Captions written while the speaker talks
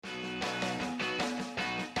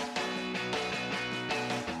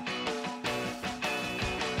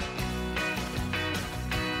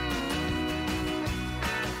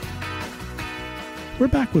We're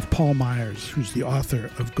back with Paul Myers, who's the author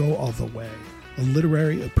of Go All the Way, a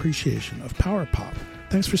literary appreciation of power pop.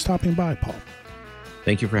 Thanks for stopping by, Paul.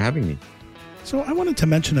 Thank you for having me. So I wanted to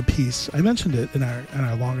mention a piece. I mentioned it in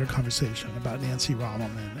our longer conversation about Nancy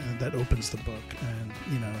Rommelmann, and that opens the book. And,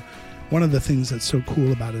 you know, one of the things that's so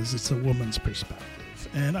cool about it is it's a woman's perspective.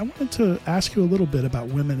 And I wanted to ask you a little bit about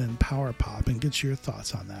women in power pop and get your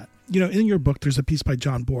thoughts on that. You know, in your book, there's a piece by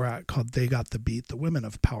John Borak called They Got the Beat, The Women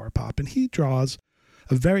of Power Pop. And he draws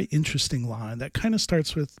a very interesting line that kind of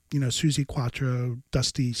starts with, you know, Suzi Quattro,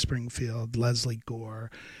 Dusty Springfield, Leslie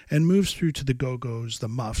Gore, and moves through to the GoGos, the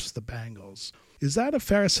Muffs, the Bangles. Is that a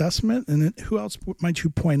fair assessment? And who else might you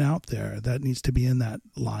point out there that needs to be in that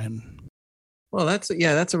line? Well, that's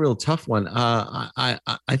a real tough one. I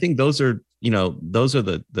think those are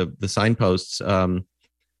the signposts.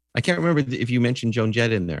 I can't remember if you mentioned Joan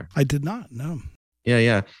Jett in there. I did not. No.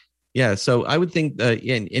 Yeah. So I would think,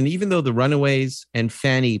 and even though the Runaways and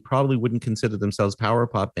Fanny probably wouldn't consider themselves power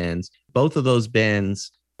pop bands, both of those bands,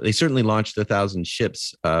 they certainly launched 1,000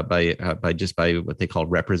 ships by what they call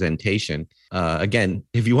representation. Again,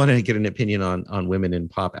 if you want to get an opinion on women in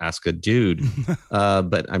pop, ask a dude.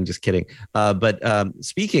 But I'm just kidding. But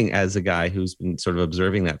speaking as a guy who's been sort of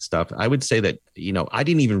observing that stuff, I would say that, you know, I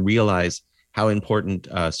didn't even realize how important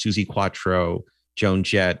Suzi Quattro, Joan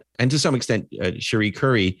Jett, and to some extent Cherie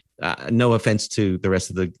Currie. No offense to the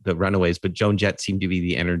rest of the Runaways, but Joan Jett seemed to be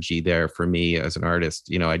the energy there for me as an artist.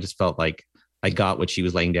 You know, I just felt like I got what she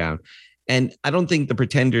was laying down. And I don't think the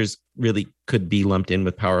Pretenders really could be lumped in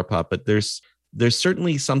with power pop, but there's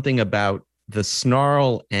certainly something about the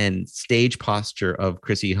snarl and stage posture of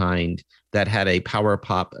Chrissie Hynde that had a power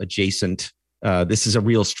pop adjacent. This is a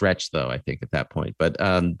real stretch, though, I think, at that point. But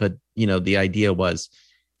you know, the idea was,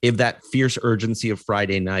 if that fierce urgency of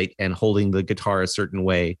Friday night and holding the guitar a certain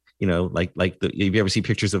way, you know, like if you ever see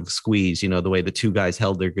pictures of Squeeze, you know, the way the two guys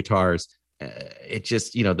held their guitars, it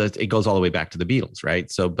just, you know, it goes all the way back to the Beatles,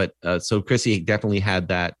 right? So, so Chrissie definitely had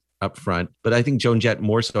that up front, but I think Joan Jett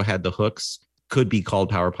more so had the hooks, could be called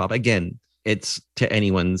power pop. Again, it's to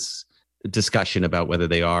anyone's discussion about whether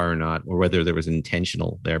they are or not, or whether there was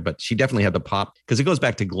intentional there, but she definitely had the pop, because it goes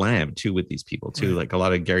back to glam too with these people too, like a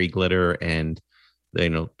lot of Gary Glitter and, you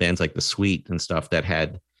know, bands like The Sweet and stuff that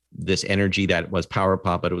had this energy that was power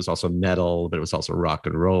pop, but it was also metal, but it was also rock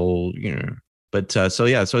and roll, you know. But so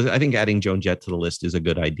I think adding Joan Jett to the list is a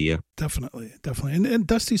good idea. Definitely. And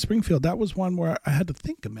Dusty Springfield, that was one where I had to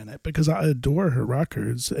think a minute, because I adore her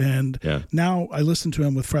records. And now I listen to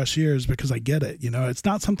them with fresh ears because I get it. You know, it's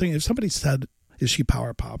not something, if somebody said, is she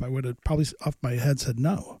power pop, I would have probably off my head said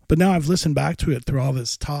no. But now I've listened back to it through all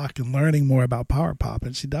this talk and learning more about power pop,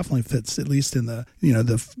 and she definitely fits, at least in the, you know,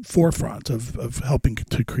 the forefront of helping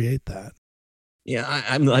to create that. Yeah,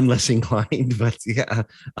 I'm less inclined, but yeah,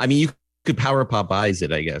 I mean, you could power pop eyes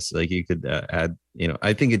it, I guess. Like you could add, you know,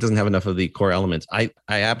 I think it doesn't have enough of the core elements. I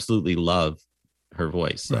absolutely love her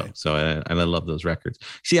voice, though. Right. So and I love those records.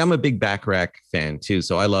 See, I'm a big Bacharach fan too,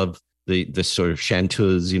 so I love the sort of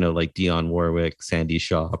chanteuses, you know, like Dionne Warwick, Sandy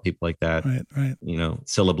Shaw, people like that. Right. You know,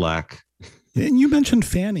 Cilla Black. And you mentioned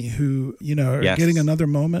Fanny, who, you know, are getting another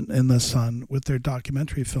moment in the sun with their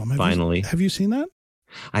documentary film. Have you seen that?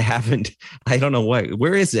 I haven't. I don't know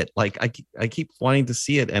where is it? Like I keep wanting to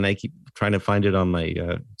see it, and I keep trying to find it on my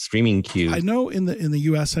streaming queue. I know in the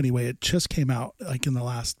US anyway, it just came out like in the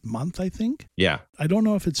last month, I think. Yeah. I don't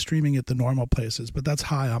know if it's streaming at the normal places, but that's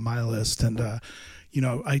high on my list. And you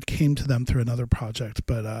know, I came to them through another project,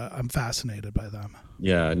 but I'm fascinated by them.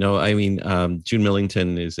 Yeah, no, I mean, June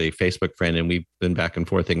Millington is a Facebook friend, and we've been back and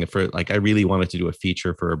forth. For like, I really wanted to do a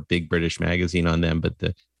feature for a big British magazine on them, but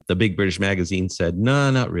the big British magazine said,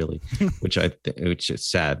 no, not really, which is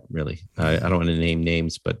sad, really. I don't want to name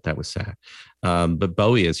names, but that was sad. But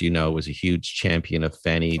Bowie, as you know, was a huge champion of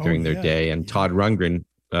Fanny during their day, and Todd Rundgren,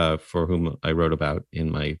 for whom I wrote about in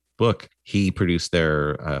my book, he produced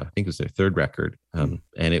their, I think it was their third record. And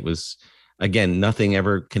it was, again, nothing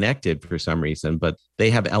ever connected for some reason, but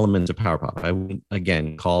they have elements of power pop. I wouldn't,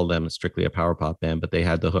 again, call them strictly a power pop band, but they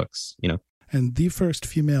had the hooks, you know. And the first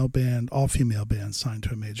female band, all female band, signed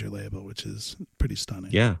to a major label, which is pretty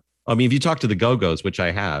stunning. Yeah. I mean, if you talk to the GoGos, which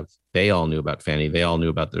I have, they all knew about Fanny. They all knew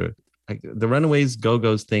about the Runaways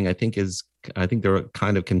GoGos thing. I think they're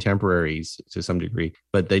kind of contemporaries to some degree,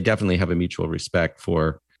 but they definitely have a mutual respect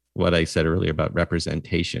for what I said earlier about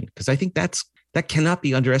representation, because I think that cannot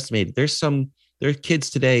be underestimated. There are kids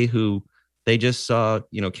today who they just saw,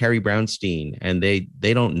 you know, Carrie Brownstein, and they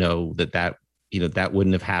don't know that you know, that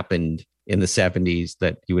wouldn't have happened in the 70s,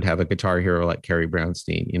 that you would have a guitar hero like Carrie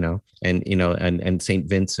Brownstein, you know, and, you know, and St.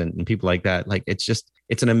 Vincent and people like that. Like, it's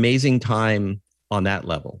an amazing time on that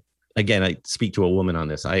level. again, I speak to a woman on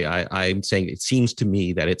this. I'm saying it seems to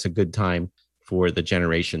me that it's a good time for the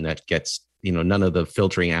generation that gets, none of the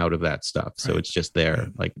filtering out of that stuff. So it's just there. Right.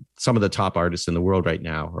 Like some of the top artists in the world right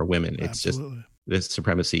now are women. It's Absolutely. Just this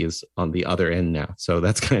supremacy is on the other end now. So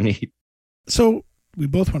that's kind of neat. So we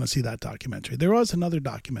both want to see that documentary. There was another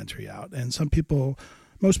documentary out, and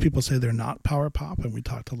most people say they're not power pop, and we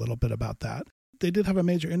talked a little bit about that. They did have a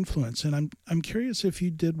major influence, and I'm curious if you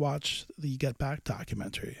did watch the Get Back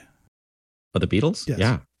documentary. Oh, the Beatles? Yes.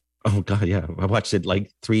 Yeah. Oh God, yeah. I watched it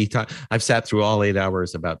like 3 times. I've sat through all 8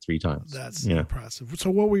 hours about 3 times. That's impressive.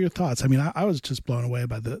 So what were your thoughts? I mean, I was just blown away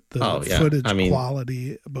by the footage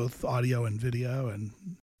quality, both audio and video. And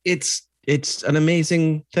it's an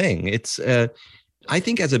amazing thing. It's I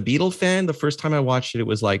think as a Beatle fan, the first time I watched it, it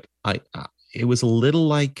was like it was a little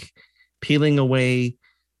like peeling away.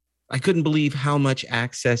 I couldn't believe how much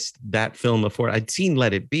access that film afforded. I'd seen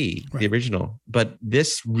Let It Be, the original, but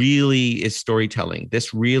this really is storytelling.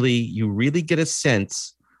 You really get a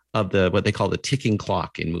sense of what they call the ticking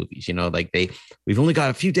clock in movies. We've only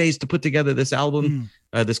got a few days to put together this album,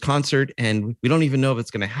 this concert, and we don't even know if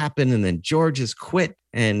it's going to happen. And then George has quit,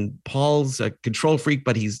 and Paul's a control freak,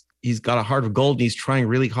 but he's got a heart of gold, and he's trying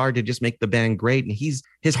really hard to just make the band great. And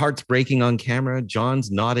his heart's breaking on camera. John's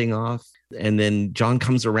nodding off. And then John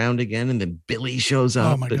comes around again, and then Billy shows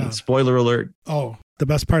up. Oh my God. Spoiler alert. Oh, the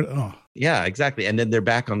best part. Oh, yeah, exactly. And then they're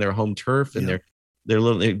back on their home turf, and they're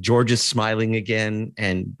George is smiling again,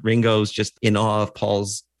 and Ringo's just in awe of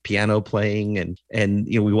Paul's piano playing, and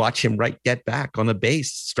we watch him Get Back on the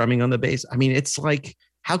bass, strumming on the bass. I mean, it's like,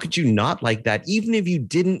 how could you not like that, even if you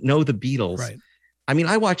didn't know the Beatles? Right. I mean,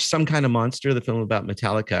 I watched Some Kind of Monster, the film about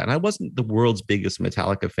Metallica, and I wasn't the world's biggest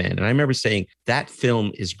Metallica fan. And I remember saying that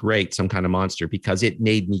film is great, Some Kind of Monster, because it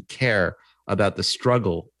made me care about the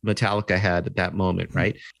struggle Metallica had at that moment,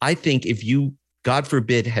 right? I think if you, God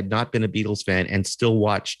forbid, had not been a Beatles fan and still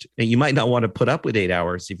watched, and you might not want to put up with 8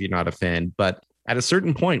 hours if you're not a fan, but at a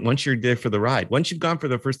certain point, once you're there for the ride, once you've gone for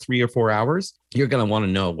the first 3 or 4 hours, you're going to want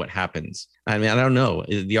to know what happens. I mean, I don't know.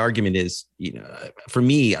 The argument is, for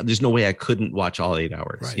me, there's no way I couldn't watch all 8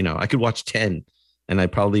 hours. Right. I could watch 10, and I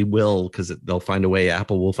probably will, because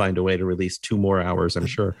Apple will find a way to release 2 more hours, I'm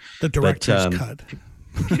sure. The director's cut.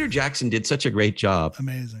 Peter Jackson did such a great job.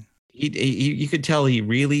 Amazing. You could tell he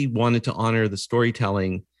really wanted to honor the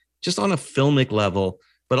storytelling just on a filmic level,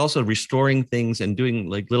 but also restoring things and doing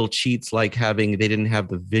like little cheats, like they didn't have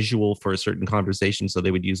the visual for a certain conversation. So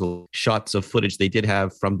they would use shots of footage they did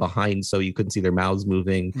have from behind, so you couldn't see their mouths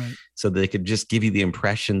moving, right. So they could just give you the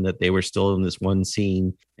impression that they were still in this one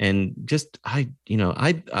scene. And just, I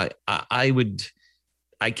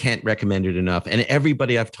can't recommend it enough. And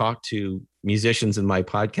everybody I've talked to, musicians in my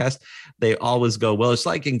podcast, they always go, well, it's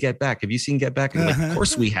like in Get Back. Have you seen Get Back? And I'm like, of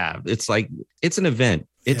course we have. It's like, it's an event.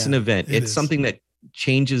 It's an event. It's something that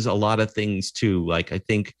changes a lot of things too. Like, I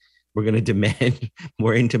think we're going to demand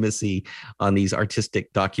more intimacy on these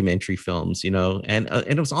artistic documentary films, and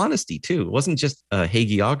it was honesty too. It wasn't just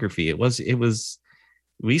hagiography. It was,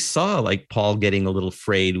 we saw like Paul getting a little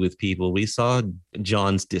frayed with people. We saw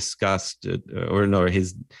John's disgust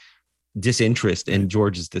his disinterest and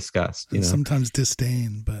George's disgust, and sometimes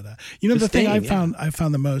disdain. But the thing I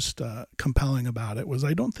found the most compelling about it was,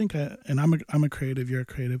 I don't think I'm a creative, you're a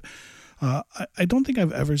creative. I don't think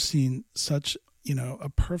I've ever seen such, a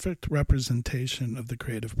perfect representation of the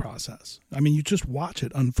creative process. I mean, you just watch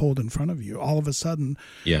it unfold in front of you. All of a sudden,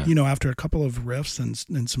 after a couple of riffs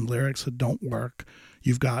and some lyrics that don't work,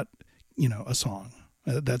 you've got, a song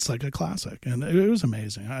that's like a classic. And it was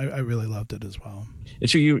amazing. I really loved it as well. And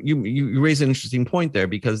so you raise an interesting point there,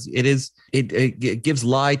 because it gives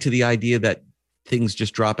lie to the idea that things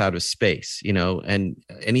just drop out of space, and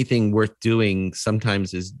anything worth doing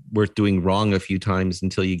sometimes is worth doing wrong a few times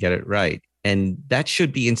until you get it right. And that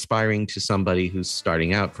should be inspiring to somebody who's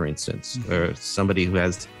starting out, for instance, or somebody who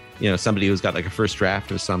has, somebody who's got like a first draft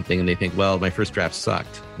of something and they think, well, my first draft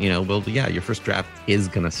sucked. Well, yeah, your first draft is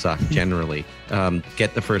going to suck generally.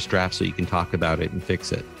 Get the first draft so you can talk about it and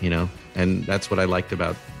fix it, and that's what I liked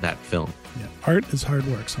about that film. Yeah. Art is hard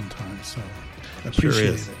work sometimes. So I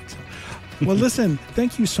appreciate it. So. Well, listen,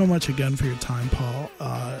 thank you so much again for your time, Paul.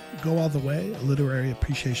 Go All the Way, a literary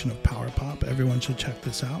appreciation of power pop. Everyone should check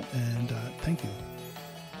this out. And thank you.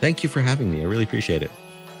 Thank you for having me. I really appreciate it.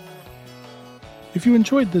 If you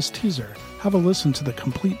enjoyed this teaser, have a listen to the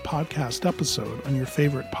complete podcast episode on your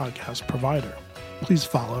favorite podcast provider. Please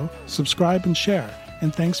follow, subscribe, and share.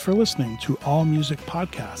 And thanks for listening to All Music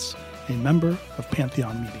Podcasts, a member of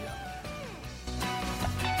Pantheon Media.